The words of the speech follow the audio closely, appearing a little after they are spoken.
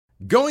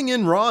Going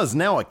In Raw is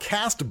now a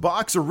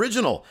CastBox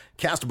original.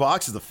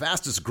 CastBox is the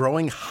fastest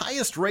growing,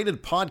 highest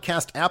rated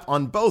podcast app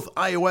on both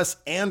iOS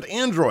and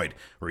Android,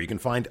 where you can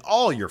find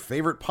all your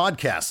favorite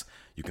podcasts.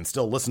 You can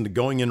still listen to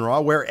Going In Raw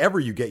wherever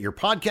you get your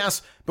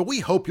podcasts, but we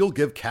hope you'll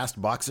give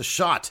CastBox a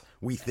shot.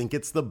 We think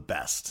it's the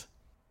best.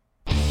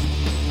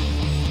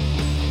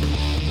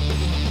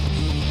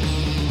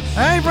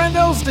 Hey,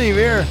 friendo, Steve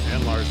here.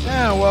 And Larson.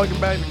 Yeah, welcome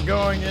back to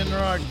Going In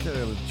Raw.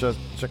 Just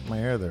check my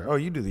hair there. Oh,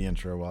 you do the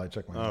intro while I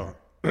check my hair.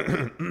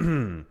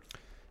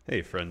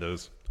 Hey,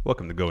 friendos.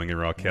 Welcome to Going In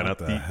Raw Countout,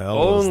 the the hell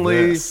only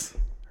is this?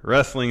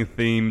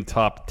 wrestling-themed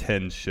top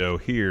 10 show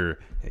here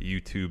at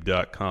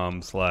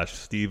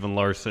youtube.com/Steven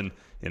Larson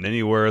and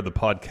anywhere the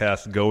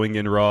podcast Going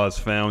In Raw is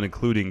found,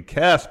 including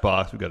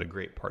CastBox. We've got a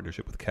great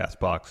partnership with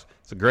CastBox.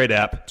 It's a great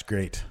app. It's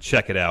great.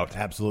 Check it out.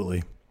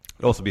 Absolutely.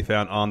 It'll also be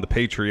found on the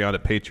Patreon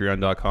at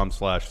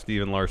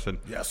patreon.com/Steven Larson.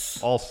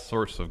 Yes. All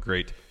sorts of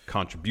great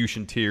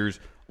contribution tiers.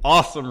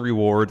 Awesome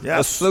reward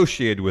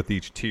associated with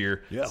each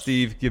tier. Yes.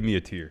 Steve, give me a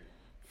tier.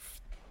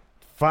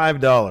 $5.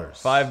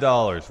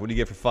 $5. What do you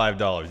get for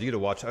 $5? You get to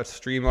watch us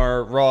stream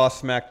our Raw,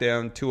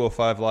 SmackDown,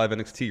 205 Live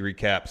NXT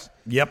recaps.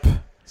 Yep.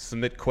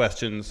 Submit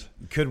questions.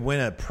 You could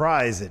win a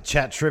prize at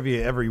Chat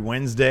Trivia every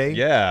Wednesday.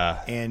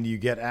 Yeah. And you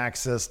get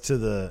access to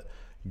the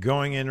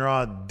Going In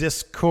Raw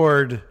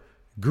Discord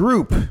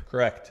group.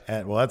 Correct.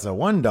 That's a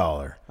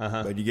 $1.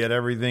 But you get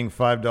everything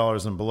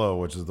 $5 and below,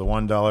 which is the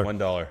 $1.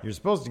 $1. You're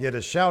supposed to get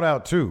a shout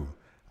out too.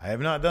 I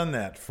have not done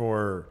that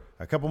for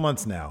a couple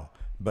months now,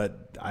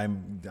 but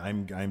I'm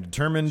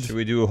determined. Should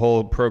we do a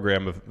whole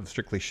program of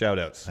strictly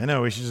shout-outs? I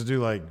know we should just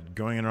do like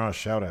Going In Raw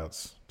shout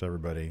outs to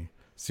everybody.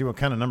 See what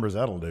kind of numbers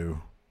that'll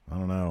do. I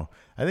don't know.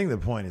 I think the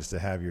point is to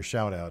have your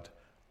shout out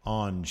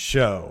on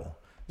show.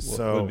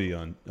 So would be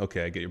on.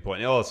 Okay, I get your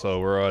point. Also,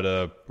 we're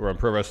on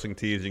Pro Wrestling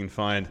Tees. You can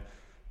find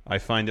I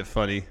Find It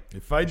Funny.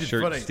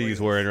 Shirt Steve's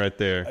wearing right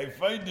there. I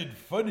find it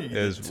funny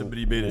as that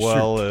somebody made a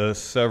well shirt. as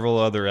several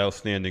other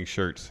outstanding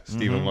shirts.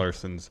 Steven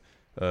Larson's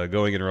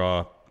Going In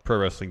Raw, Pro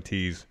Wrestling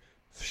Tees,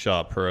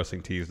 shop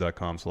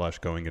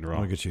prowrestlingtees.com/Going In Raw.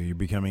 Look at you. You're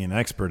becoming an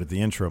expert at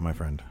the intro, my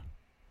friend.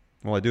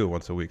 Well, I do it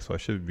once a week, so I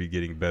should be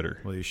getting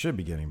better. Well, you should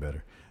be getting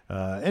better.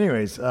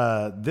 Anyways,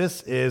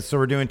 this is, so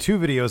we're doing two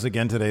videos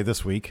again today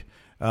this week.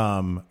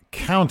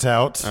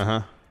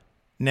 Countout.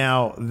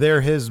 Now, there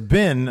has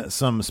been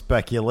some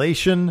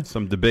speculation.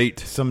 Some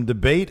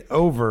debate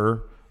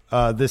over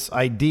this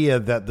idea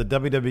that the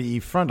WWE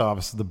front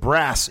office, the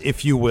brass,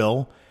 if you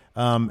will,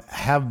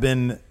 have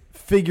been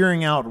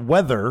figuring out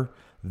whether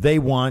they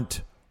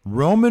want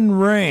Roman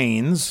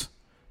Reigns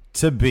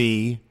to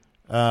be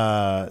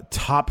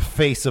top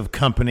face of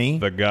company,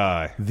 the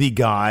guy,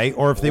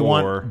 or if they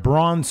want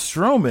Braun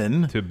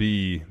Strowman to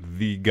be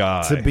the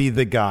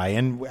guy.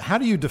 And how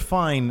do you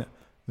define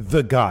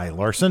the guy,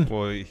 Larson?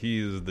 Well,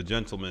 he's the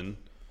gentleman.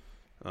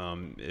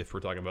 If we're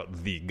talking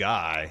about the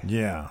guy,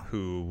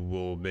 who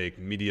will make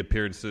media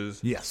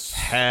appearances,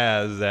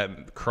 has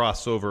that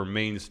crossover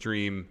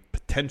mainstream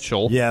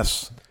potential,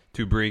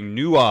 to bring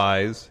new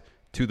eyes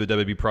to the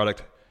WWE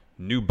product,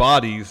 new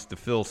bodies to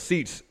fill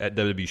seats at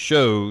WWE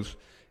shows.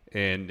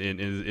 And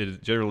is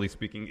generally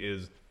speaking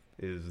is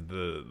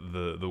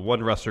the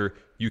one wrestler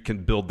you can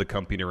build the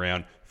company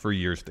around for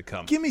years to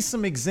come. Give me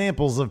some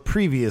examples of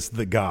previous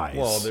the guys.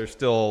 Well, there's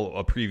still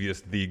a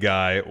previous the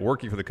guy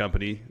working for the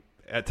company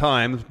at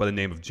times by the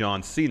name of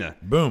John Cena.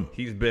 Boom.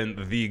 He's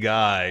been the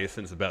guy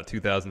since about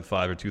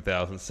 2005 or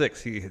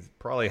 2006. He has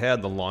probably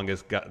had the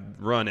longest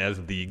run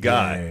as the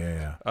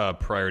guy.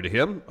 Prior to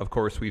him, of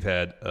course, we've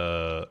had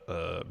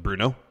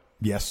Bruno.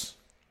 Yes.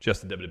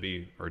 Just the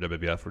WWE or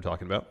WWF we're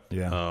talking about.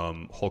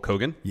 Hulk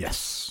Hogan.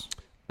 Yes.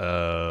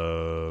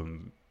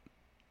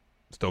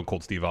 Stone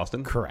Cold Steve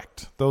Austin.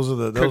 Correct. Those are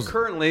those.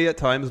 Currently, at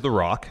times, The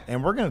Rock.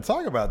 And we're going to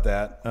talk about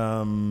that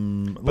a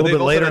little but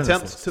bit later.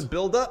 Attempts to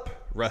build up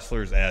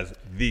wrestlers as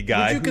the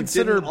guy who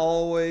didn't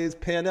always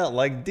pan out,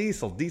 like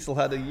Diesel. Diesel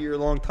had a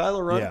year-long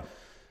title run,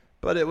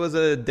 but it was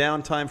a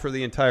downtime for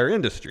the entire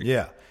industry.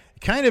 Yeah.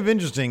 Kind of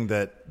interesting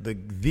that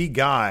the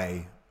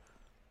guy,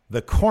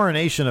 the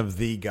coronation of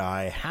the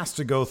guy, has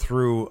to go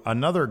through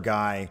another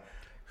guy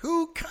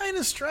who kind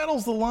of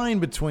straddles the line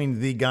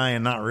between the guy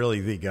and not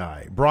really the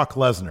guy, Brock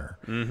Lesnar.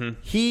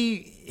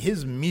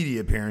 His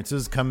media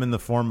appearances come in the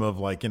form of,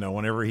 like,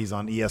 whenever he's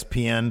on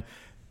ESPN,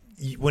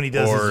 when he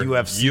does his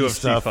UFC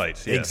stuff.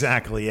 Fights, yes.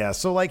 Exactly, yeah.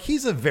 So, like,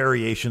 he's a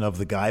variation of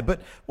the guy. But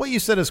what you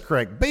said is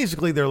correct.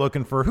 Basically, they're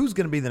looking for who's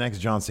going to be the next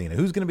John Cena,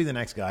 who's going to be the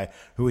next guy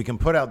who we can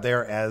put out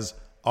there as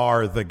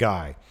the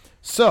guy.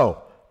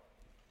 So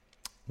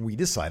we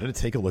decided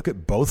to take a look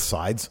at both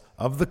sides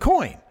of the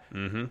coin.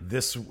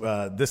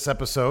 This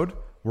episode,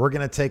 we're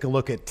going to take a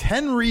look at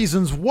 10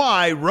 reasons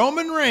why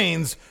Roman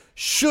Reigns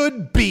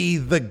should be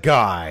the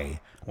guy.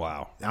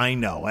 Wow. I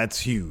know, that's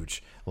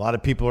huge. A lot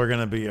of people are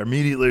going to be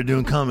immediately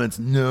doing comments,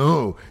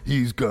 no,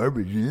 he's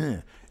garbage.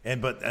 Yeah.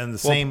 On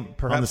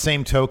the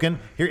same token,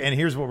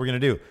 here's what we're going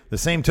to do. The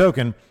same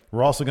token,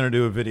 we're also going to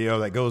do a video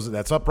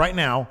that's up right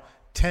now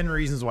 10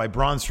 reasons why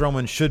Braun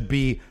Strowman should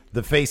be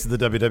the face of the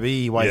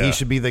WWE, why he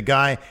should be the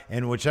guy,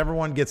 and whichever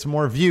one gets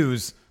more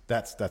views,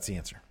 that's the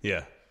answer.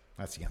 Yeah.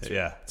 That's the answer.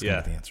 Yeah. That's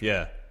the answer.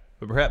 Yeah.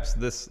 But perhaps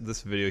this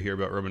video here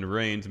about Roman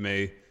Reigns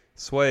may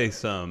sway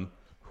some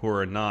who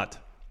are not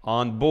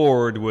on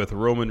board with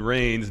Roman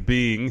Reigns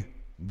being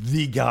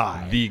the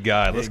guy.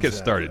 Let's get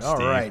started, Steve.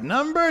 All right,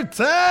 number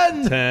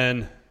 10.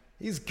 10.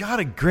 He's got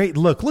a great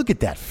look. Look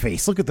at that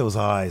face. Look at those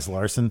eyes,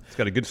 Larson. He's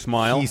got a good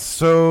smile. He's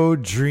so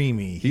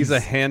dreamy. He's a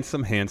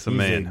handsome man. He's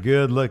a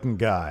good-looking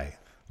guy.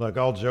 Look,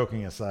 all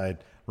joking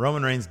aside,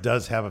 Roman Reigns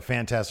does have a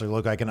fantastic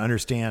look. I can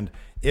understand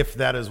if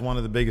that is one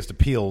of the biggest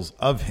appeals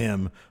of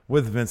him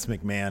with Vince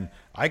McMahon.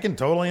 I can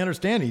totally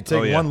understand. You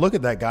take one look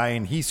at that guy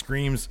and he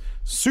screams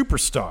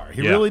superstar.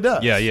 He really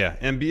does. Yeah.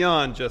 And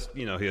beyond just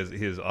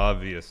his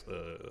obvious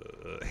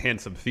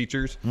handsome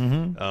features,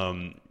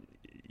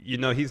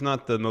 he's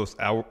not the most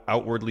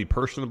outwardly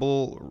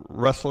personable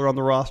wrestler on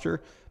the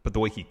roster, but the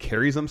way he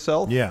carries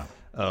himself, you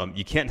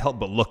can't help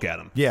but look at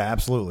him. Yeah,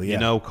 absolutely.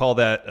 Yeah. Call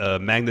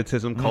that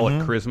magnetism, call it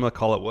charisma,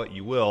 call it what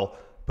you will.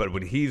 But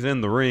when he's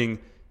in the ring,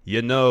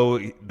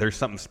 there's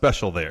something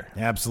special there.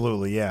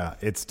 Absolutely, yeah.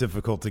 It's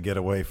difficult to get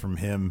away from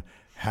him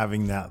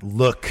having that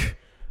look.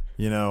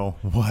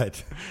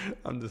 What?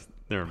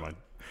 Never mind.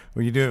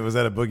 When you do it, was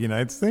that a Boogie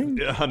Nights thing?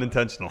 Yeah,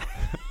 unintentional.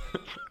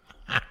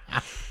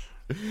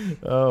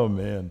 Oh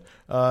man.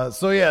 He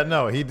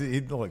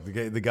look,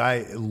 the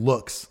guy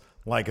looks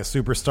like a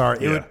superstar.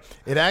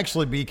 It'd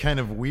actually be kind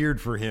of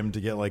weird for him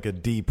to get like a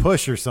D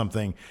push or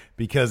something,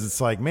 because it's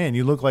like, man,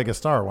 you look like a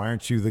star. Why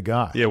aren't you the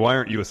guy? Yeah, why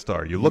aren't you a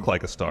star? You look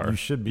like a star. You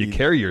should be. You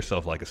carry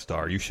yourself like a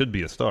star. You should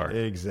be a star.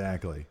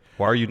 Exactly.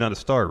 Why are you not a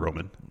star,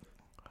 Roman?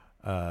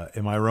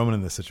 Am I Roman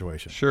in this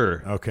situation?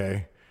 Sure.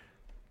 Okay.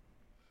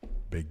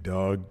 Big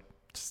dog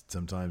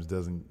sometimes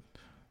doesn't.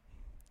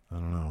 I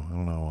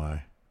don't know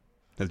why.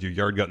 Has your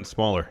yard gotten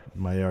smaller?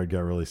 My yard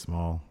got really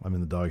small. I'm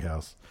in the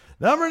doghouse.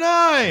 Number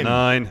 9.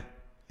 9.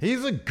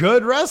 He's a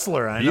good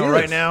wrestler. I know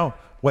right now.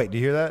 Wait, do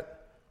you hear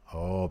that?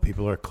 Oh,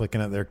 people are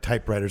clicking at their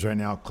typewriters right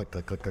now. Click,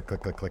 click, click, click,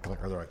 click, click, click, click.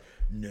 They're like,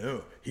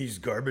 no, he's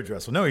garbage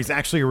wrestler. No, he's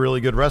actually a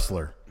really good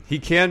wrestler. He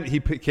can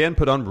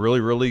put on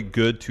really, really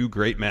good to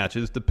great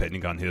matches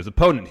depending on his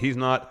opponent. He's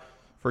not,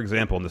 for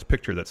example, in this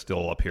picture that's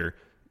still up here,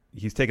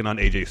 he's taking on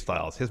AJ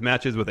Styles. His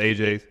matches with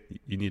AJ,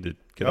 you need to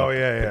get the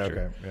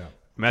picture. Okay, yeah.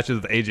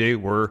 Matches with AJ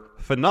were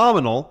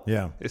phenomenal.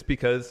 Yeah. It's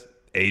because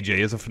AJ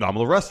is a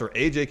phenomenal wrestler.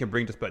 AJ can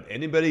bring just about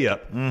anybody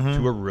up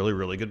to a really,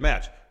 really good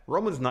match.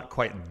 Roman's not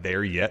quite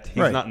there yet.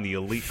 He's not in the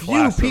elite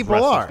class. Few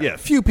people are. Yeah.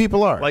 Few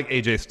people are. Like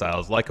AJ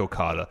Styles, like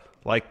Okada,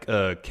 like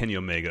Kenny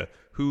Omega,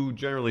 who,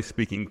 generally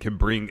speaking, can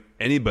bring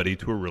anybody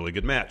to a really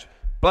good match.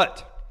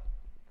 But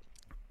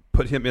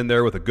put him in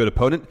there with a good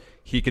opponent,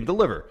 he can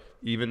deliver.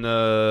 Even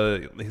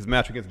his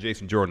match against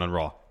Jason Jordan on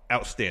Raw,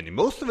 outstanding.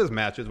 Most of his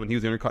matches when he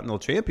was the Intercontinental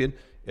Champion,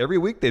 every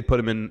week they'd put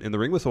him in the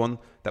ring with someone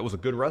that was a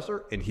good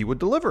wrestler, and he would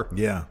deliver.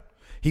 Yeah.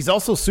 He's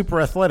also super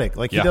athletic.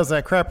 Like, he does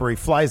that crap where he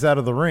flies out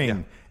of the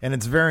ring, and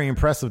it's very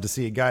impressive to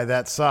see a guy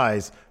that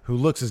size who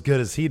looks as good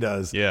as he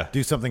does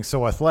do something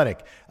so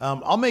athletic.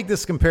 I'll make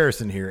this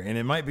comparison here, and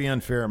it might be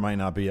unfair, it might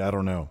not be, I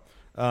don't know.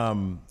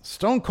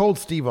 Stone Cold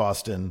Steve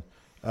Austin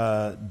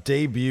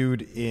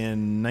debuted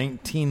in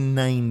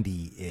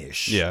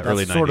 1990-ish. Yeah, That's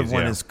early 90s, sort of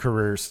when his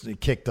career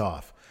kicked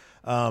off.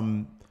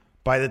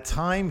 By the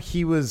time 8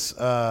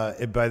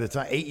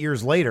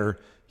 years later,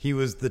 he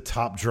was the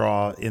top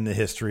draw in the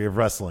history of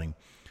wrestling.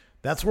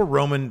 That's where the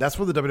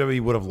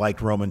WWE would have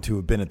liked Roman to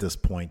have been at this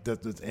point.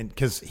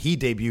 Because he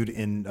debuted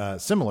in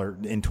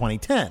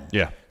 2010.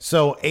 Yeah.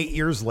 So 8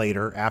 years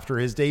later, after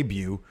his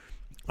debut,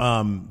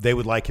 they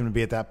would like him to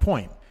be at that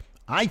point.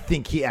 I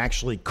think he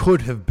actually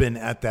could have been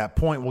at that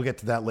point. We'll get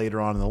to that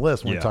later on in the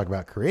list when we talk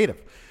about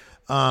creative.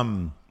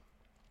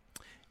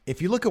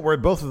 If you look at where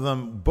both of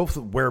them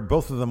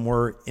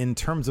were in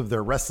terms of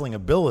their wrestling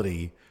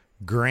ability,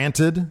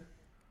 granted,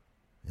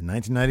 in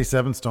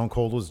 1997, Stone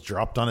Cold was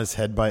dropped on his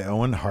head by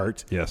Owen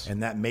Hart. Yes.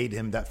 And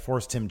that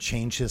forced him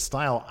change his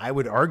style. I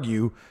would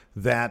argue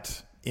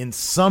that in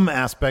some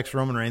aspects,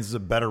 Roman Reigns is a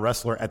better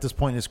wrestler at this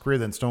point in his career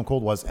than Stone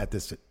Cold was at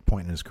this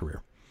point in his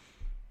career.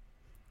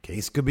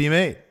 Case could be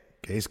made.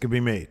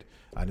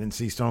 I didn't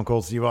see Stone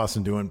Cold Steve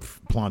Austin doing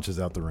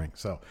planches out the ring.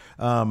 So,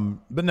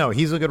 but no,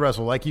 he's a good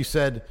wrestler. Like you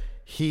said,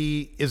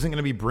 he isn't going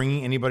to be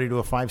bringing anybody to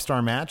a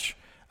 5-star match.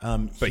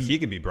 But he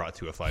could be brought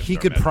to a 5-star match.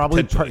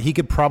 He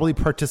could probably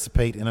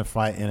participate in a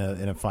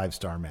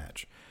 5-star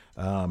match.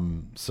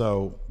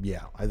 So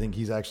yeah, I think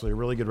he's actually a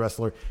really good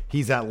wrestler.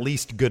 He's at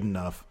least good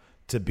enough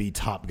to be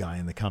top guy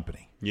in the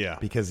company. Yeah,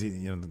 because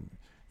you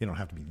don't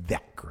have to be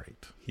that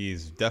great.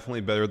 He's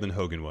definitely better than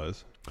Hogan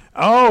was.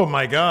 Oh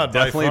my God!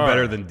 Definitely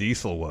better than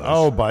Diesel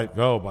was.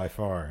 By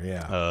far,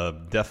 yeah.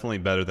 Definitely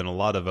better than a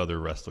lot of other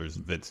wrestlers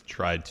Vince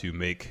tried to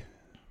make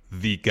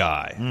the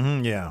guy.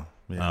 Mm-hmm, yeah.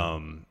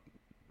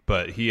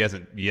 But he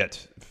hasn't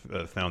yet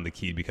found the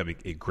key to becoming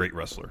a great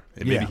wrestler,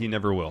 and maybe he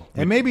never will.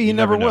 And maybe he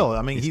never will.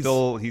 I mean, he's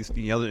only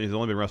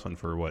been wrestling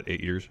for what,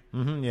 8 years?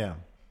 Mm-hmm, yeah.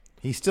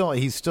 He's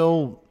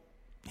still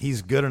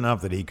he's good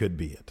enough that he could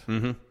be it.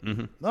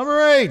 Mm-hmm. Number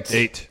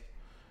 8.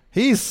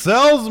 He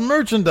sells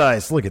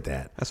merchandise. Look at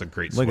that. That's a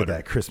great sweater. Look at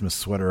that Christmas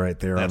sweater right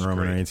there on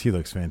Roman Reigns. He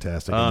looks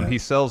fantastic. He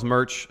sells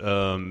merch.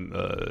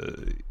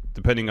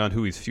 Depending on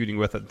who he's feuding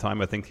with at the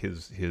time, I think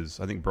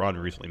I think Braun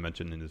recently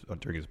mentioned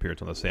during his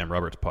appearance on the Sam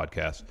Roberts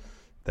podcast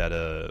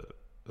that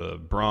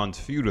Braun's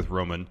feud with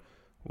Roman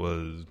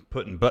was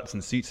putting butts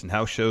in seats in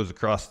house shows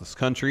across this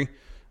country.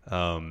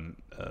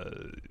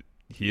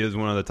 He is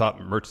one of the top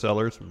merch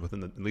sellers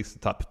within at least the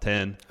top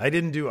 10.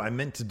 I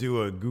meant to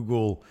do a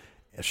Google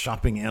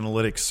shopping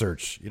analytics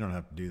search. You don't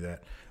have to do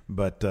that.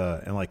 But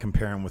and like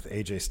compare him with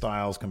AJ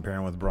Styles, compare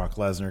him with Brock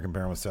Lesnar,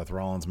 compare him with Seth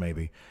Rollins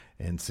maybe,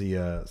 and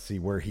see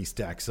where he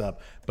stacks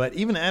up. But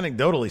even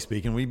anecdotally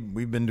speaking,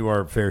 we've been to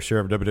our fair share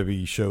of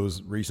WWE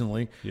shows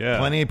recently. Yeah.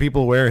 Plenty of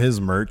people wear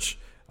his merch.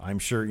 I'm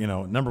sure,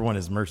 number one,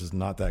 his merch is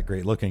not that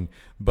great looking,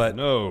 but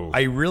no.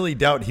 I really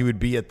doubt he would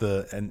be at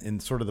in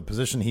sort of the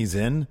position he's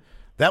in.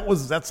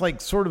 That's like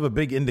sort of a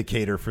big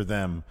indicator for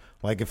them.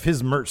 Like if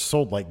his merch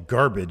sold like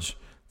garbage,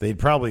 they'd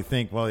probably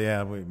think, well,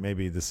 yeah,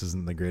 maybe this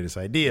isn't the greatest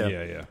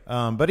idea.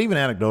 Yeah. But even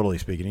anecdotally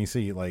speaking, you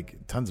see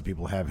like tons of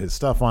people have his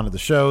stuff on at the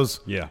shows.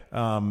 Yeah.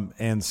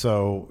 And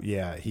so,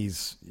 yeah,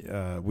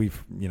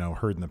 we've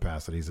heard in the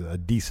past that he's a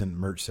decent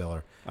merch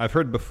seller. I've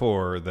heard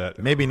before that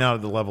maybe not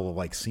at the level of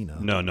like Cena.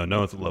 No,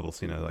 it's the level of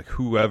Cena. Like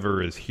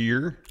whoever is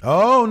here.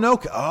 Oh no!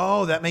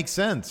 Oh, that makes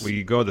sense.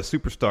 We go to the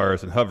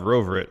superstars and hover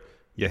over it.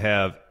 You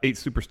have 8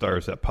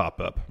 superstars that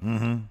pop up.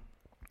 Mm-hmm.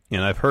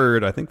 And I've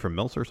heard, I think from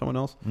Meltzer or someone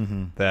else,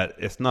 that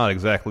it's not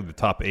exactly the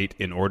top 8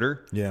 in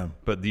order. Yeah.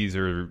 But these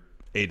are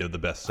 8 of the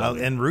best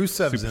selling and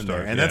Rusev's in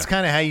there. And that's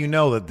kind of how you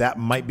know that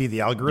might be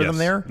the algorithm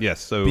there.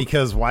 Yes. So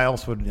because why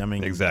else would,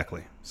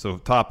 Exactly. So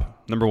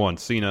top, number 1,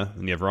 Cena.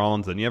 Then you have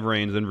Rollins. Then you have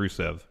Reigns. Then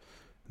Rusev.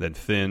 Then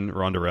Finn,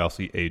 Ronda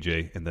Rousey,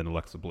 AJ, and then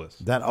Alexa Bliss.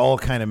 That all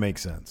kind of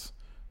makes sense.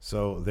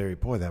 So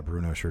that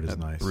Bruno shirt is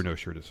nice. Bruno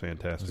shirt is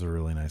fantastic. It's a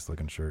really nice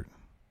looking shirt.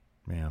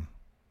 Man.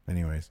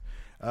 Anyways.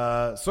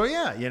 So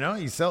yeah,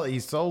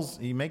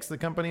 he makes the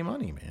company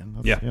money, man.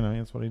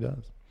 That's what he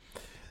does.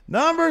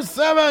 Number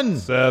 7.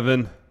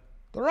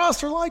 The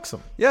roster likes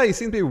him. Yeah, he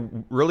seems to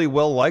be really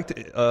well liked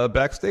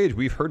backstage.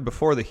 We've heard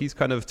before that he's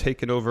kind of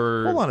taken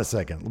over. Hold on a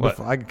second, because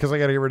I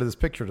got to get rid of this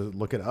picture to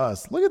look at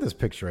us. Look at this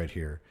picture right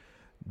here: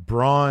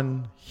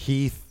 Braun,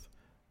 Heath,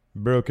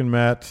 Broken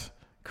Matt,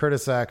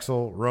 Curtis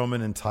Axel,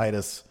 Roman, and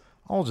Titus.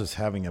 All just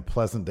having a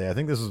pleasant day. I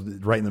think this is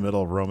right in the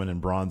middle of Roman and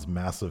Braun's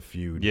massive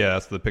feud. Yeah,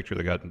 that's the picture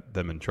that got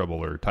them in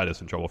trouble, or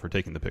Titus in trouble for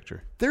taking the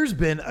picture. There's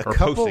been a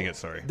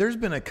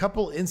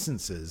couple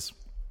instances.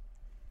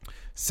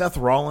 Seth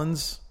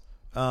Rollins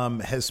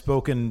has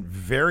spoken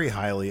very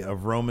highly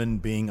of Roman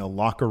being a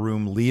locker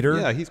room leader.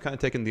 Yeah, he's kind of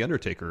taken the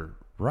Undertaker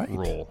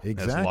role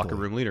as locker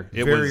room leader.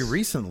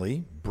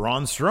 Recently,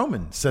 Braun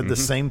Strowman said the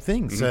same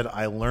thing. Said,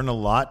 I learn a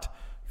lot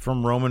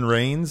from Roman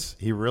Reigns.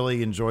 He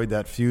really enjoyed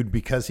that feud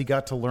because he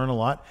got to learn a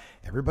lot.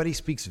 Everybody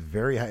speaks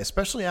very high,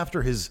 especially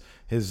after his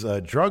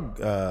drug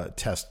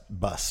test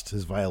bust,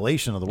 his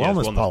violation of the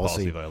wellness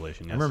policy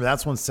violation. Yes. I remember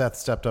that's when Seth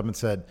stepped up and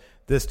said,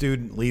 this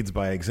dude leads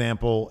by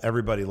example.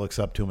 Everybody looks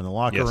up to him in the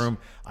locker room.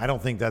 I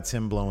don't think that's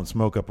him blowing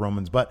smoke up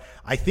Roman's butt.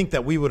 I think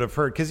that we would have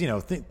heard, because,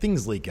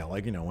 things leak out.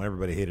 Like, when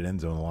everybody hated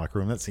Enzo in the locker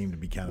room, that seemed to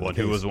be kind of the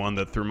case. Who was the one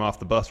that threw him off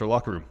the bus or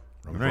locker room?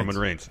 Roman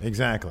Reigns.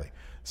 Exactly.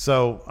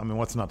 So,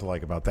 what's not to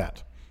like about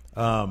that?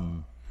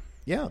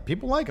 Yeah,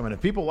 people like him, and if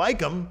people like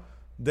him,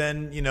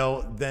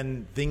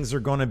 then things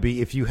are going to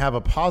be. If you have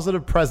a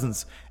positive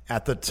presence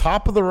at the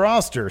top of the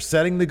roster,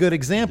 setting the good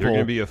example, you're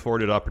going to be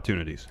afforded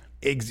opportunities.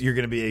 You're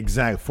going to be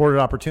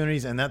afforded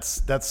opportunities, and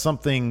that's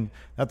something.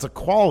 That's a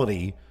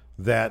quality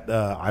that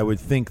I would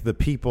think the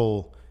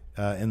people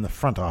in the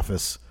front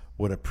office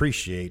would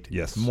appreciate.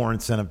 Yes, more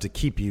incentive to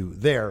keep you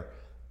there.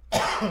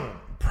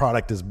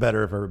 Product is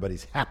better if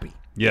everybody's happy.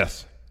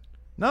 Yes.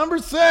 Number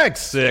 6.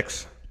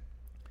 6.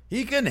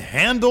 He can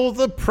handle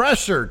the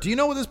pressure. Do you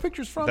know where this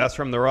picture's from? That's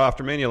from the Raw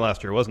After Mania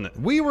last year, wasn't it?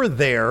 We were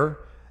there,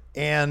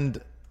 and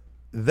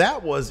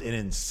that was an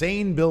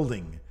insane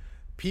building.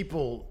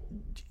 People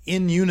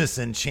in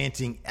unison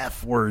chanting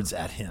F words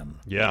at him.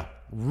 Yeah.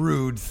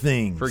 Rude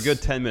things. For a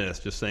good 10 minutes,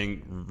 just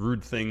saying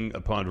rude thing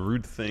upon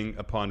rude thing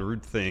upon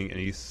rude thing, and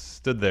he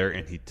stood there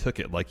and he took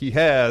it like he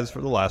has for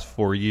the last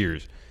 4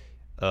 years.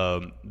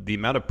 The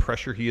amount of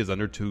pressure he is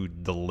under to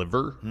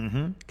deliver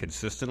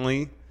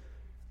consistently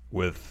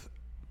with,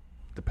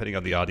 depending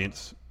on the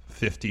audience,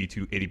 50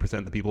 to 80%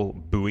 of the people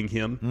booing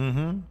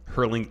him,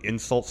 hurling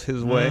insults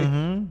his way.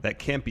 That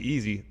can't be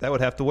easy. That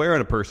would have to wear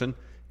on a person.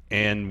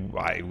 And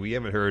we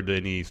haven't heard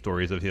any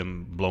stories of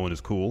him blowing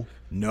his cool.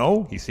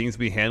 No. He seems to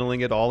be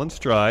handling it all in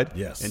stride.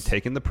 Yes. And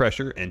taking the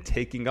pressure and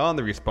taking on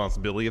the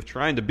responsibility of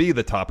trying to be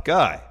the top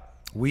guy.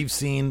 We've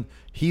seen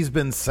he's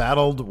been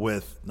saddled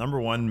with,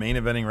 number 1, main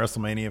eventing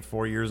WrestleMania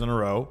 4 years in a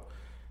row,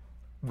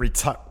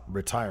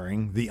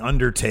 retiring, The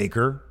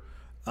Undertaker,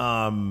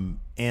 and,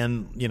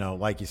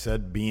 like you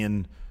said,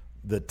 being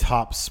the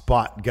top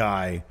spot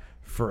guy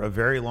for a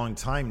very long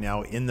time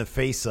now in the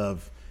face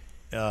of,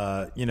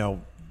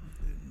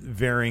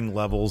 varying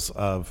levels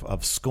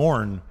of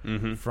scorn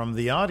from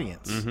the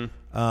audience.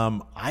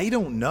 I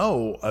don't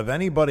know of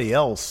anybody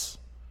else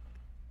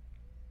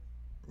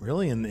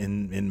really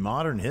in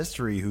modern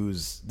history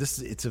who's this.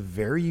 It's a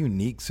very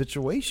unique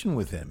situation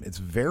with him. It's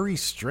very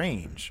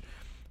strange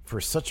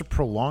for such a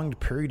prolonged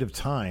period of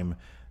time.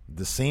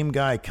 The same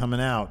guy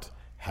coming out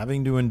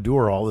having to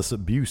endure all this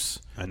abuse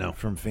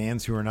from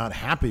fans who are not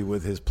happy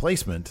with his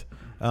placement.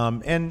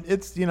 And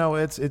it's,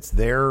 it's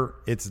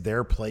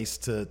their place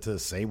to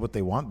say what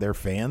they want. They're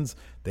fans.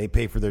 They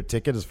pay for their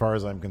ticket as far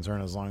as I'm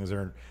concerned, as long as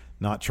they're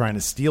not trying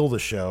to steal the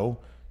show.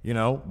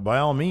 By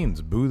all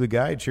means, boo the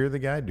guy, cheer the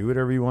guy, do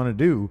whatever you want to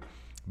do.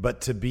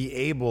 But to be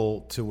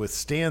able to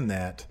withstand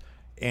that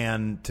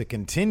and to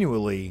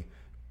continually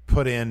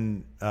put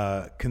in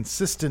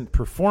consistent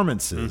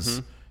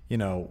performances,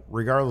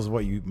 regardless of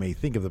what you may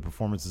think of the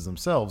performances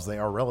themselves, they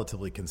are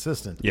relatively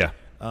consistent. Yeah.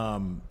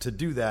 To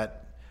do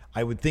that,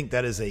 I would think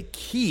that is a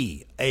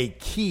key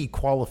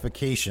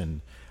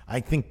qualification. I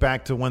think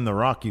back to when The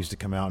Rock used to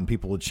come out and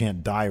people would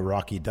chant, "Die,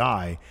 Rocky,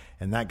 die,"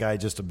 and that guy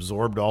just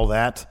absorbed all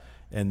that,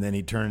 and then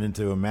he turned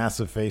into a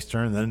massive face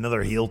turn, and then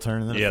another heel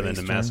turn, and then a face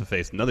turn. Massive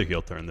face, another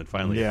heel turn, then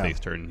finally a face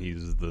turn.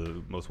 He's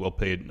the most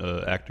well-paid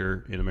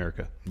actor in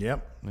America.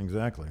 Yep,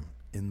 exactly.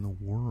 In the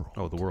world.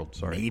 Oh, the world,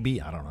 sorry.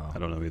 Maybe, I don't know. I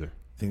don't know either.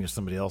 I think there's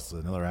somebody else,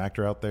 another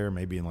actor out there,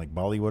 maybe in like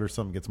Bollywood or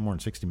something, gets more than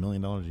 $60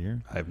 million a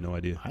year. I have no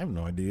idea. I have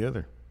no idea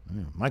either.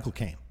 Yeah. Michael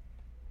Caine.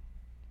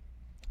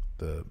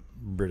 The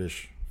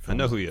British I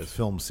know who he is.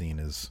 Film scene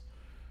is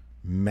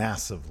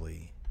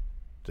massively,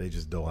 they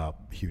just dole out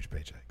huge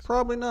paychecks.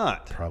 Probably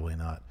not.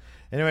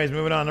 Anyways,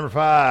 moving on, number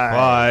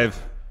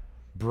 5.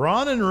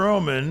 Braun and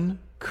Roman,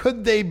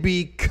 could they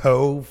be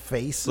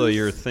co-faces? So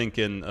you're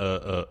thinking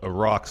a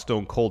Rock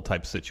Stone Cold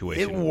type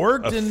situation. It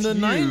worked in the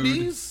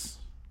 90s.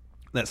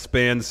 That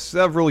spans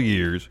several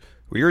years.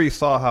 We already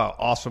saw how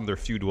awesome their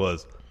feud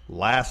was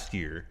last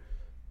year,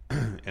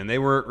 and they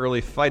weren't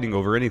really fighting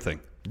over anything.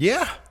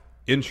 Yeah.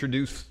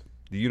 Introduce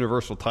the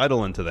Universal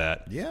title into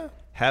that. Yeah.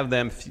 Have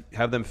them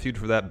feud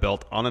for that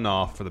belt on and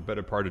off for the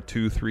better part of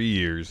 2-3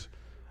 years.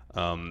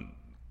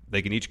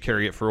 They can each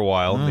carry it for a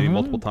while, maybe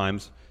multiple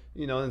times.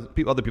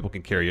 Other people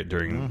can carry it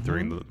during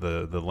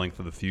the length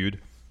of the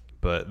feud,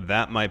 but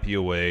that might be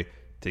a way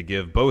to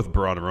give both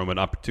Braun and Roman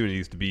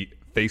opportunities to be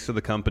face of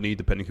the company,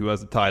 depending who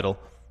has the title,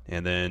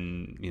 and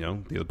then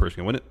the other person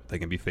can win it. They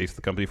can be face of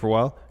the company for a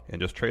while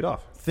and just trade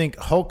off. Think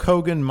Hulk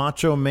Hogan,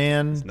 Macho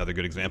Man. That's another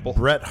good example.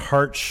 Bret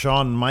Hart,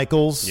 Shawn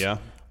Michaels. Yeah.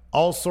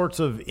 All sorts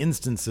of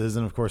instances,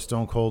 and of course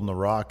Stone Cold and The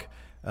Rock.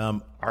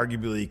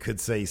 Arguably, you could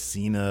say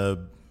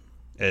Cena,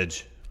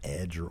 Edge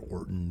or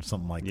Orton,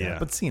 something like that.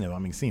 But Cena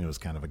was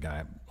kind of a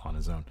guy on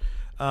his own.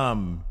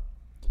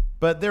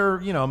 But there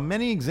are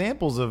many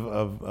examples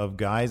of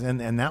guys,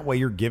 and that way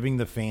you're giving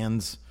the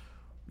fans,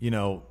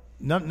 you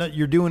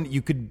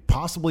could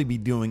possibly be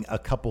doing a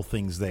couple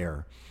things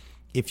there.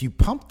 If you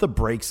pump the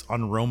brakes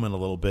on Roman a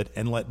little bit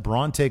and let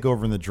Braun take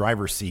over in the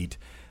driver's seat,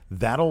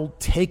 that'll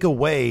take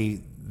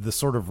away the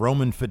sort of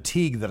Roman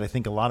fatigue that I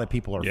think a lot of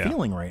people are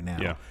feeling right now.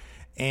 Yeah.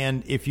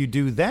 And if you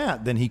do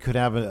that, then he could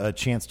have a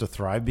chance to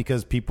thrive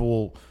because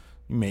people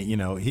may,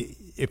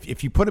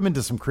 if you put him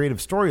into some creative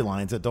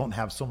storylines that don't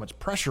have so much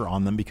pressure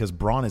on them because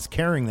Braun is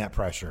carrying that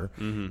pressure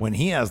when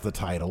he has the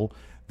title,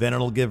 then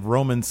it'll give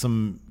Roman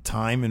some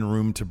time and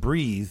room to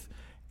breathe,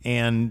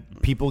 and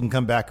people can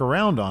come back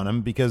around on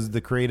him because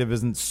the creative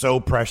isn't so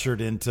pressured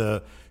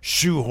into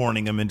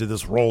shoehorning him into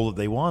this role that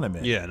they want him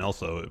in. Yeah, and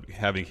also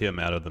having him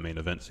out of the main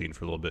event scene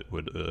for a little bit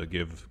would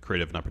give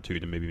creative an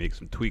opportunity to maybe make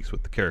some tweaks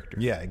with the character.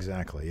 Yeah,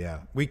 exactly,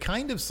 yeah. We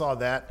kind of saw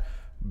that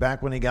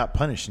back when he got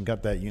punished and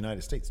got that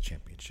United States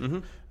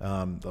Championship.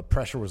 The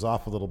pressure was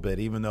off a little bit,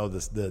 even though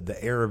the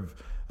air of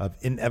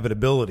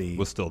inevitability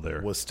was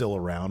still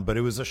around, but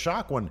it was a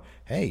shock when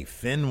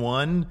Finn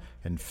won,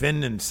 and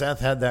Finn and Seth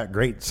had that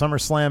great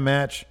SummerSlam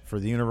match for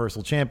the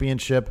Universal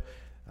Championship.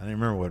 I don't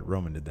remember what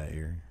Roman did that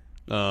year.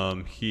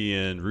 He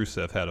and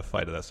Rusev had a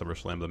fight at that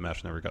SummerSlam, but the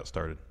match never got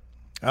started.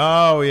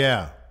 Oh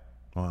yeah,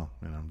 well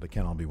they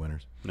can't all be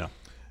winners. No.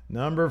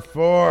 Number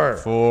 4.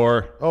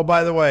 4. Oh,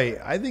 by the way,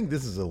 I think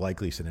this is a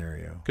likely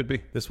scenario. Could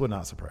be. This would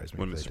not surprise me.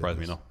 Wouldn't surprise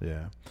me, no.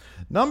 Yeah.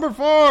 Number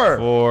 4.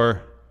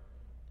 4.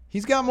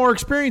 He's got more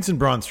experience in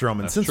Braun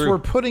Strowman. That's Since true. We're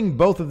putting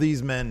both of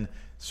these men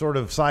sort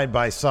of side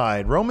by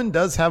side, Roman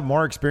does have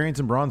more experience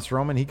in Braun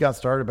Strowman. He got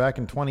started back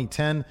in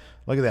 2010.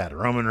 Look at that.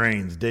 Roman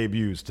Reigns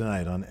debuts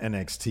tonight on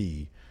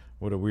NXT.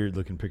 What a weird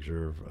looking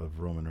picture of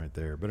Roman right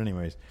there. But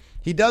anyways,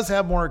 he does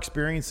have more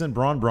experience than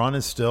Braun. Braun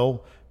is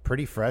still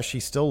pretty fresh.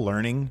 He's still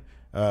learning.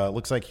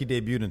 Looks like he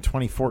debuted in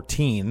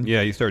 2014.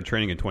 Yeah, he started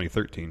training in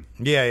 2013.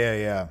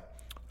 Yeah.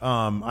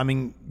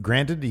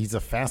 Granted, he's a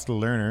fast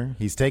learner.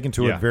 He's taken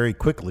to it very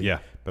quickly. Yeah.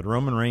 But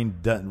Roman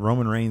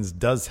Reigns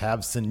does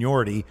have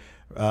seniority.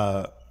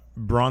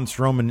 Braun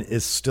Strowman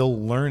is still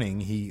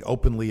learning. He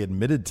openly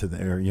admitted to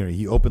that.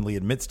 He openly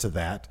admits to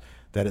that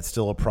it's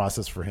still a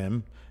process for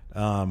him.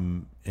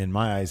 In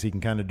my eyes, he can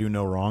kind of do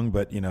no wrong.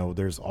 But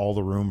there's all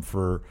the room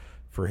for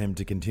him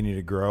to continue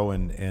to grow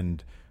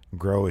and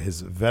grow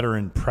his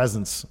veteran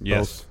presence,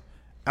 both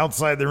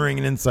outside the ring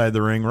and inside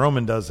the ring,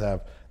 Roman does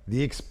have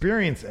the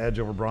experience edge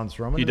over Braun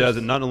Strowman. He does,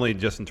 and not only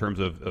just in terms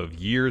of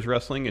years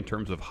wrestling, in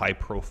terms of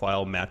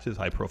high-profile matches,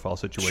 high-profile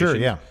situations. Sure,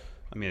 yeah.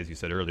 I mean, as you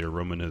said earlier,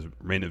 Roman has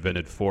main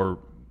evented 4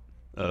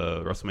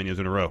 WrestleManias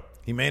in a row.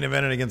 He main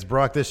evented against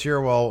Brock this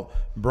year while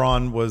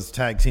Braun was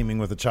tag teaming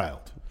with a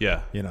child.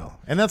 Yeah.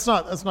 And that's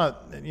not it's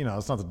not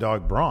the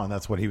dog Braun.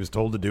 That's what he was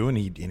told to do, and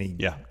he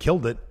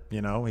killed it.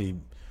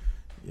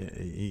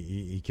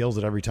 He kills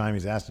it every time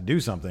he's asked to do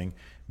something.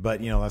 But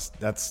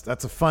that's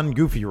a fun,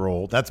 goofy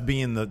role. That's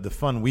being the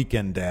fun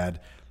weekend dad.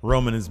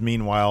 Roman is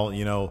meanwhile,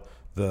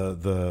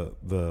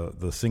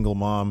 the single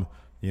mom,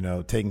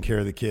 taking care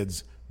of the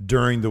kids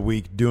during the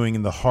week,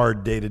 doing the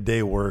hard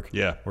day-to-day work.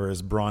 Yeah.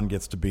 Whereas Braun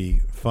gets to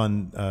be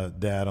fun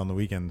dad on the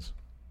weekends.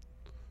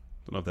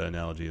 Don't know if that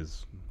analogy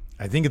is.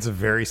 I think it's a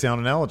very sound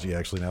analogy,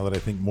 actually, now that I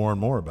think more and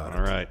more about it.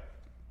 All right.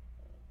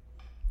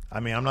 I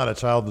mean, I'm not a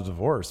child of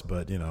divorce,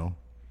 but, I'm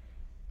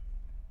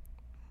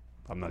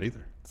not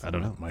either. I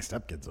don't know. My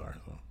stepkids are.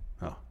 So.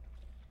 Oh.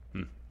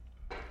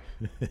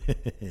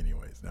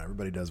 Anyways, now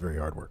everybody does very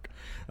hard work.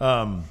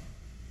 But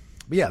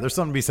yeah, there's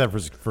something to be said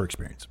for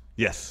experience.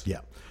 Yes. Yeah.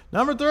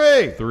 Number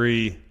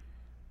 3.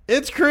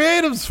 It's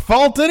creative's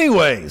fault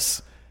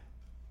anyways.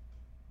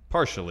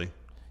 Partially.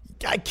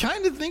 I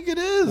kind of think it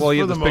is. Well,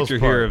 you have have this picture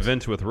here of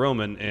Vince with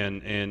Roman,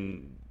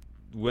 and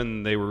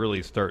when they were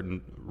really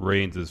starting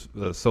Reigns'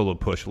 solo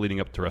push leading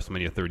up to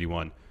WrestleMania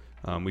 31,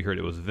 we heard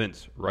it was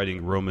Vince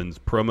writing Roman's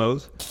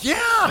promos.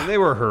 Yeah. And they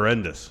were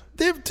horrendous.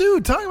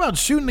 Dude, talking about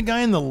shooting the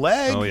guy in the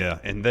leg. Oh, yeah.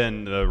 And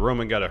then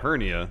Roman got a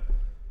hernia,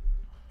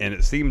 and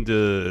it seemed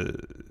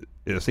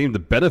to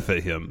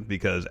benefit him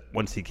because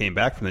once he came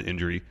back from the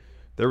injury,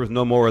 there was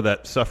no more of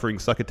that suffering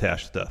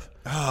succotash stuff.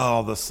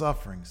 Oh, the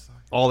suffering succotash.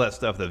 All that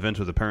stuff that Vince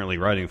was apparently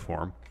writing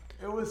for him.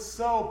 It was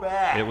so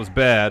bad. It was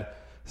bad.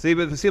 See,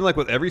 but it seemed like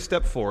with every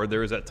step forward, there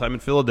was that time in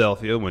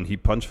Philadelphia when he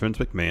punched Vince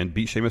McMahon,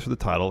 beat Sheamus for the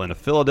title, and a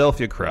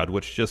Philadelphia crowd,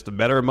 which just a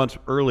matter of months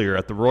earlier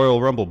at the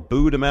Royal Rumble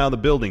booed him out of the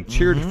building,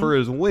 cheered for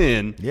his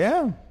win.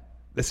 Yeah.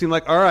 It seemed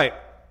like, all right,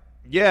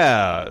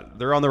 yeah,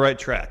 they're on the right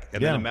track.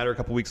 And then a matter of a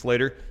couple weeks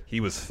later,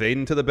 he was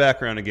fading to the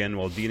background again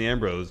while Dean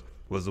Ambrose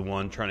was the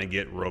one trying to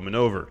get Roman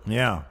over.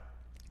 Yeah.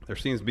 There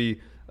seems to be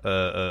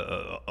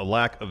a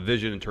lack of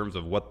vision in terms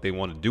of what they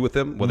want to do with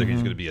him, whether he's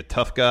going to be a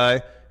tough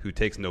guy who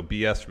takes no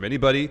BS from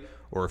anybody,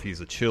 or if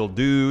he's a chill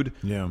dude.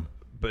 Yeah.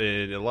 But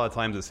a lot of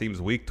times it seems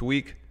week to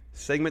week,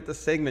 segment to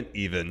segment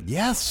even.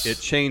 Yes. It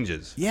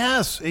changes.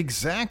 Yes,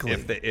 exactly.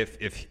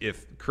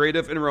 If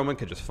Creative and Roman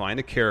could just find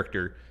a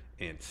character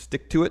and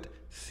stick to it,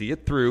 see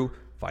it through,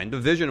 find a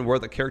vision where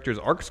the character's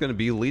arc is going to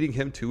be leading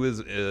him to his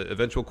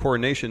eventual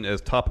coronation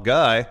as top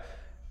guy,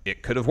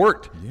 it could have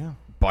worked. Yeah.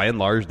 By and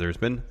large, there's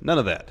been none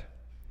of that.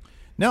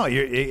 No,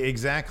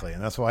 exactly,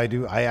 and that's why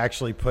I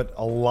actually put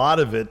a lot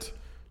of it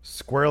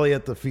squarely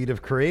at the feet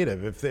of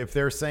creative. If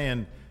they're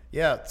saying,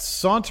 yeah,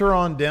 saunter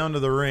on down to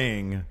the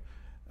ring,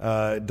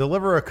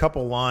 deliver a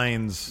couple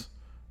lines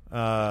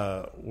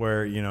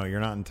where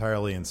you're not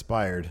entirely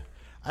inspired.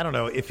 I don't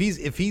know if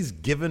he's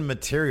given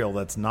material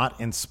that's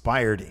not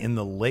inspired in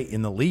the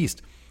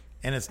least,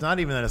 and it's not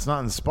even that it's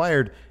not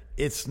inspired.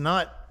 It's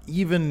not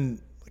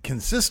even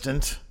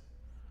consistent.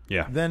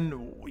 Yeah.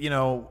 Then,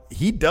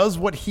 he does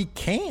what he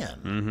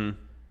can. Mm-hmm.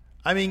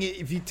 I mean,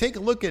 if you take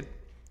a look at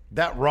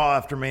that Raw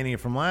after Mania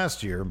from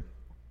last year,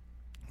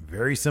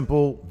 very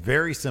simple,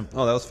 very simple.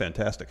 Oh, that was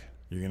fantastic.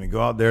 You're going to go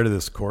out there to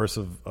this course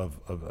of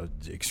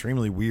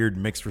extremely weird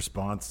mixed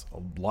response, a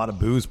lot of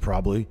boos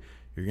probably.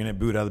 You're going to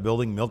boot out of the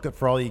building, milk it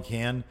for all you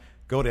can,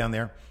 go down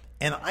there.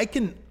 And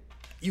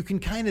you can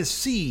kind of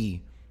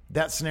see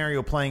that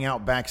scenario playing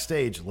out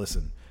backstage.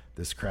 Listen,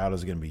 this crowd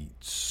is going to be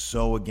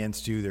so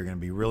against you. They're going to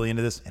be really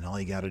into this. And all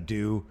you got to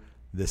do,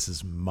 this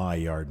is my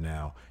yard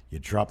now. You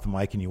drop the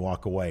mic and you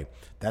walk away.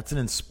 That's an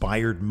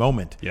inspired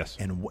moment. Yes.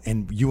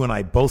 And you and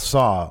I both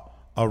saw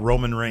a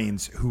Roman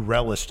Reigns who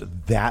relished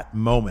that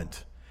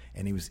moment.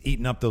 And he was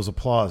eating up those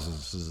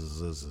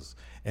applauses.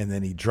 And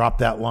then he dropped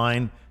that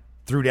line,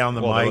 threw down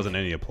the mic. There wasn't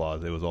any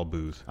applause. It was all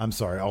boos. I'm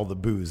sorry, all the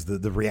boos,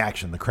 the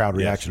reaction, the crowd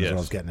reaction is what I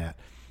was getting at.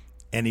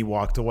 And he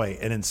walked away.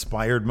 An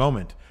inspired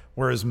moment.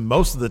 Whereas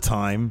most of the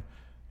time,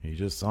 he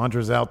just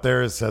saunters out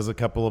there, says a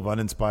couple of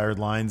uninspired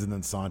lines, and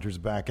then saunters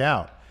back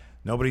out.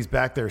 Nobody's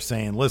back there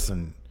saying,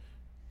 listen,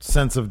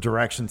 sense of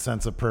direction,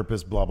 sense of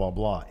purpose, blah, blah,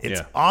 blah.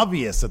 It's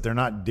obvious that they're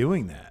not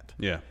doing that.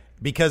 Yeah.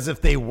 Because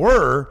if they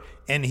were,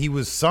 and he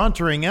was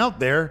sauntering out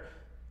there,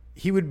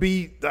 he would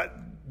be...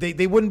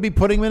 They wouldn't be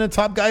putting him in a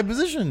top guy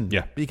position.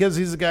 Yeah. Because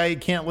he's a guy who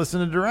can't listen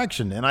to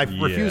direction. And I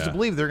refuse to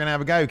believe they're going to have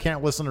a guy who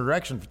can't listen to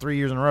direction for 3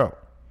 years in a row.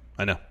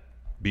 I know.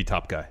 Be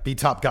top guy. Be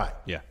top guy.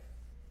 Yeah.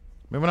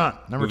 Moving on.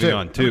 Number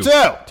two.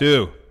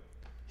 Two.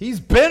 He's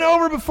been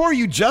over before.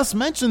 You just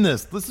mentioned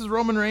this. This is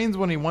Roman Reigns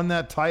when he won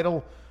that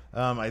title.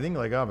 I think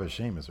like off of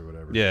Sheamus or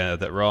whatever. Yeah,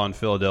 that Raw in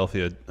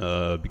Philadelphia,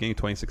 beginning of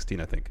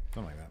 2016, I think.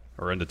 Something like that.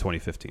 Or end of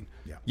 2015.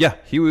 Yeah. Yeah,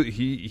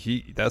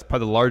 he that's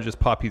probably the largest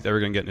pop he's ever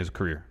going to get in his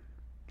career.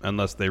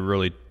 Unless they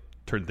really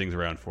turn things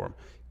around for him.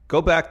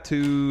 Go back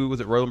to,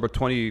 was it Royal Rumble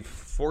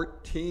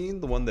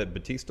 2014, the one that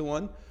Batista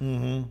won?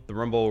 Mm-hmm. The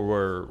Rumble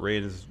where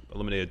Reigns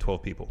eliminated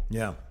 12 people.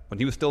 Yeah. When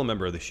he was still a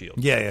member of the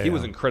Shield. Yeah. He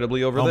was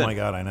incredibly over then. Oh, my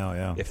God, I know,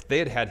 yeah. If they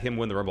had had him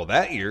win the Rumble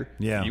that year,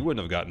 you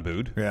wouldn't have gotten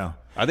booed. Yeah.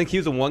 I think he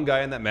was the one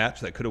guy in that match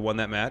that could have won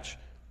that match.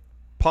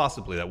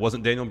 Possibly. That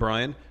wasn't Daniel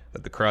Bryan,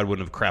 that the crowd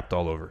wouldn't have crapped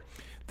all over.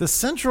 The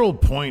central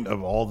point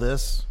of all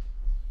this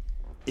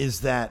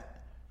is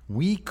that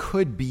we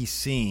could be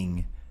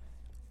seeing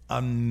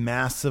a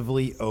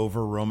massively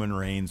over Roman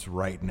Reigns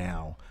right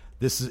now.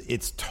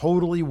 It's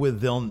totally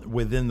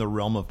within the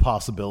realm of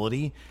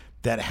possibility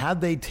that had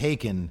they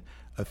taken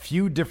a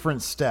few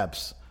different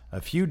steps,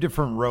 a few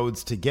different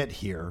roads to get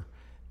here,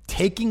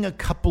 taking a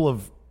couple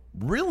of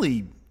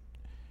really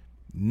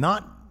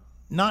not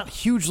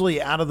hugely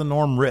out of the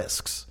norm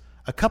risks,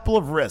 a couple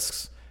of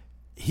risks,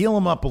 heal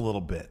him up a little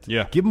bit.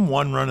 Yeah. Give him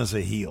one run as a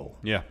heel.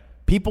 Yeah.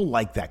 People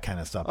like that kind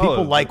of stuff.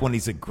 People like when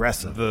he's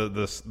aggressive.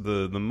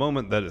 The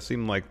moment that it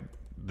seemed like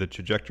the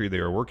trajectory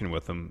they were working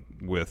with him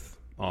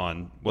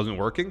on wasn't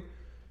working,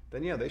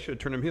 then they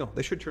should turn him heel.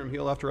 They should turn him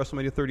heel after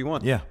WrestleMania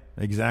 31. Yeah,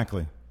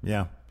 exactly.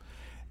 Yeah.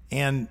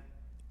 And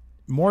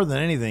more than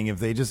anything, if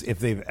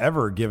they've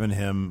ever given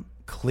him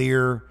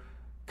clear,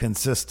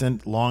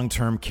 consistent,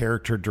 long-term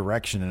character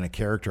direction and a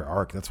character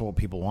arc, that's what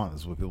people want.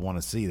 That's what people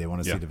want to see. They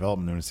want to see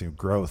development. They want to see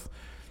growth.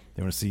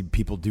 They want to see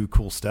people do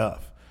cool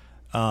stuff.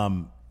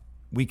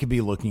 We could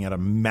be looking at a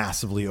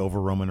massively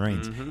over Roman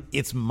Reigns. Mm-hmm.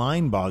 It's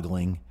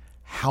mind-boggling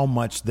how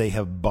much they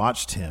have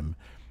botched him.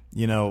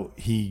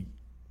 He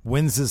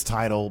wins his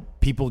title.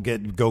 People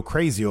go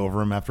crazy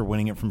over him after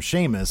winning it from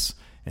Sheamus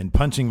and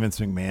punching Vince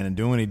McMahon and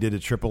doing what he did to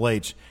Triple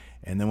H.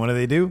 And then what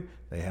do?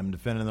 They have him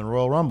defend in the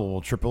Royal Rumble.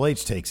 Well, Triple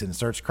H takes it and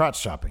starts crotch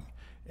chopping.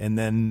 And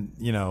then,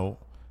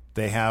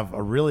 they have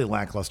a really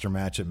lackluster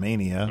match at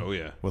Mania. Oh,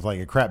 yeah. With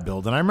like a crap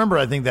build. And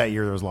I think that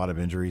year there was a lot of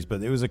injuries,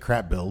 but it was a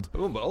crap build.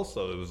 Oh, but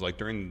also it was like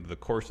during the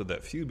course of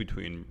that feud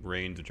between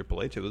Reigns and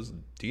Triple H, it was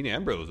Dean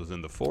Ambrose was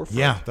in the forefront.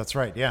 Yeah, that's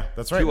right.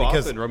 Too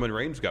often Roman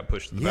Reigns got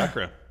pushed to the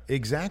background.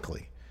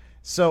 Exactly.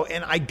 So,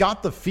 and I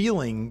got the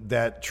feeling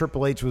that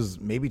Triple H was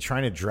maybe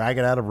trying to drag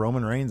it out of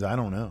Roman Reigns. I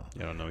don't know.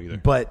 I don't know either.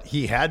 But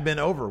he had been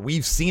over.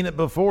 We've seen it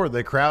before.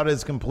 The crowd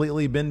has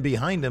completely been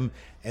behind him,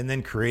 and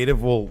then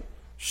creative will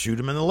shoot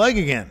him in the leg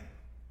again.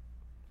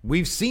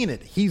 We've seen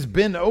it. He's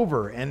been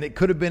over, and it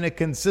could have been a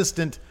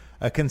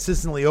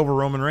consistently over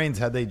Roman Reigns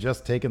had they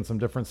just taken some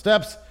different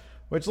steps,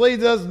 which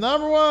leads us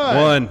number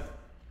one.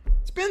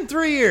 It's been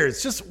 3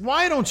 years. Just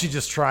why don't you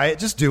just try it?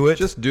 Just do it.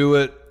 Just do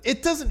it.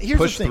 It doesn't. Here's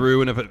push the thing.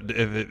 Through, and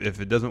if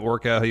it doesn't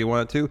work out how you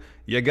want it to,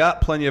 you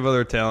got plenty of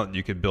other talent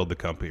you could build the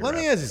company around. Let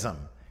me ask you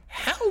something.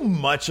 How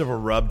much of a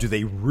rub do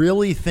they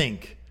really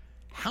think?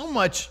 How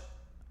much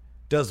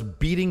does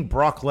beating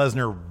Brock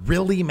Lesnar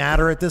really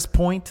matter at this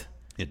point?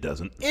 It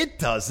doesn't. It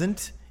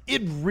doesn't.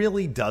 It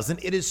really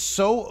doesn't. It is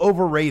so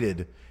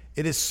overrated.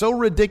 It is so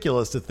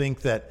ridiculous to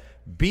think that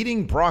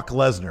beating Brock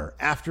Lesnar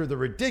after the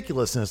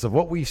ridiculousness of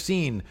what we've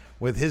seen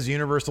with his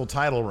Universal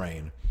title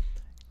reign,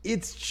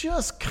 it's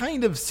just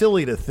kind of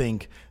silly to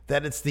think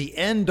that it's the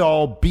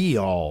end-all,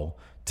 be-all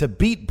to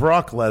beat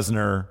Brock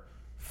Lesnar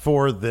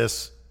for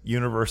this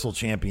Universal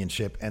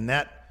Championship. And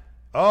that,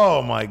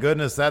 oh my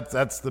goodness,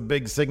 that's the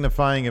big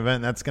signifying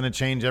event. That's going to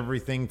change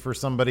everything for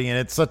somebody. And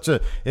it's such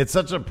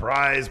a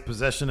prized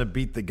possession to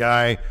beat the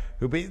guy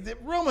who beat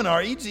Roman.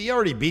 He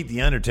already beat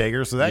the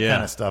Undertaker, so that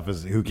kind of stuff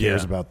is, who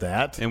cares about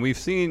that? And we've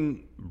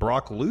seen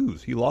Brock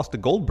lose. He lost to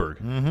Goldberg.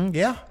 Mm-hmm,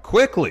 yeah,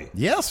 quickly.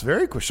 Yes,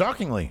 very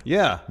shockingly.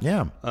 Yeah.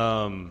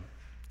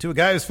 To a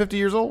guy who's 50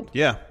 years old.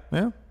 Yeah.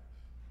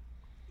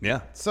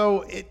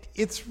 So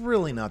it's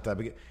really not that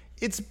big.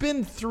 It's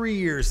been 3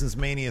 years since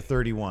Mania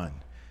 31.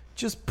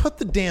 Just put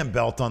the damn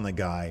belt on the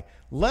guy.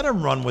 Let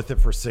him run with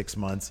it for 6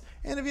 months.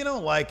 And if you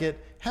don't like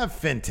it, have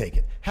Finn take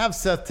it. Have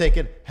Seth take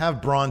it.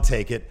 Have Braun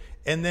take it.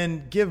 And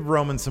then give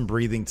Roman some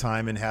breathing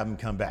time and have him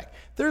come back.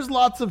 There's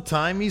lots of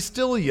time. He's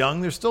still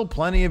young. There's still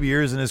plenty of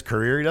years in his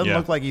career. He doesn't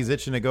look like he's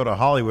itching to go to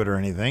Hollywood or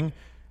anything.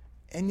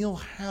 And you'll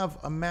have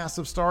a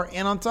massive star.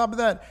 And on top of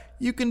that,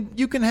 you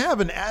can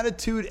have an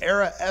Attitude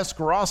Era-esque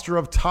roster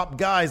of top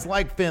guys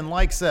like Finn,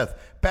 like Seth.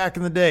 Back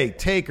in the day,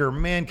 Taker,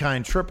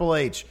 Mankind, Triple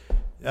H,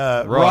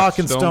 Rock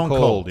and Stone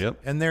Cold. Yep.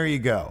 And there you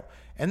go.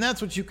 And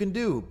that's what you can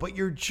do. But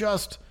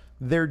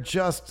they're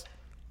just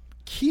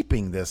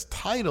keeping this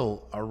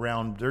title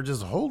around. They're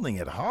just holding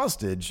it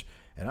hostage.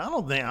 And I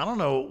don't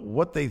know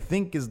what they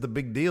think is the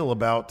big deal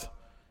about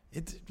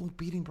it. Look,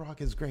 beating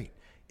Brock is great.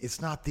 It's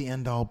not the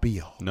end all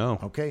be all. No.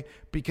 Okay?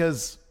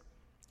 Because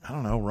I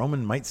don't know,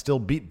 Roman might still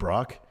beat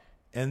Brock.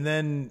 And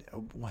then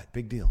what?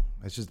 Big deal.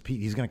 It's just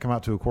he's going to come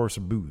out to a chorus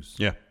of boos.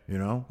 Yeah. You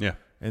know? Yeah.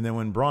 And then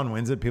when Braun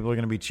wins it, people are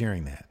going to be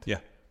cheering that. Yeah.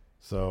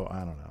 So I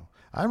don't know.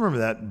 I remember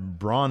that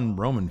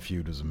Braun-Roman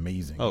feud was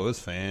amazing. Oh, it was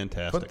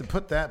fantastic.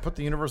 Put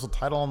the Universal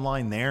title on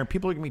line there.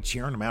 People are going to be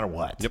cheering no matter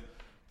what. Yep.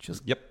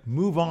 Just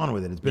move on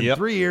with it. It's been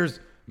 3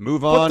 years.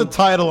 Move on. Put the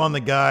title on the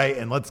guy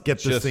and let's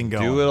get this thing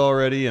going. Do it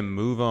already and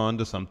move on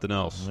to something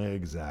else.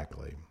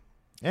 Exactly.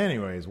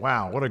 Anyways,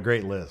 wow, what a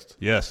great list.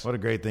 Yes. What a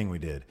great thing we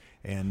did.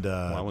 And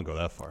I wouldn't go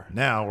that far.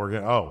 Now we're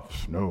going. Oh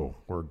no,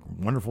 we're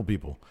wonderful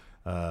people.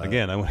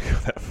 Again, I wouldn't go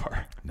that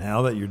far.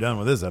 Now that you're done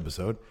with this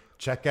episode,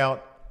 check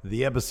out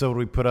the episode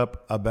we put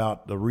up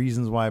about the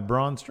reasons why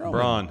Braun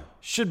Strowman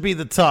should be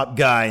the top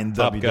guy in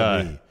WWE.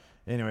 Guy.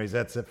 Anyways,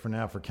 that's it for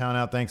now for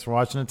Countout. Thanks for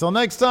watching. Until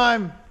next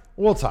time,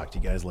 we'll talk to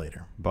you guys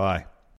later. Bye.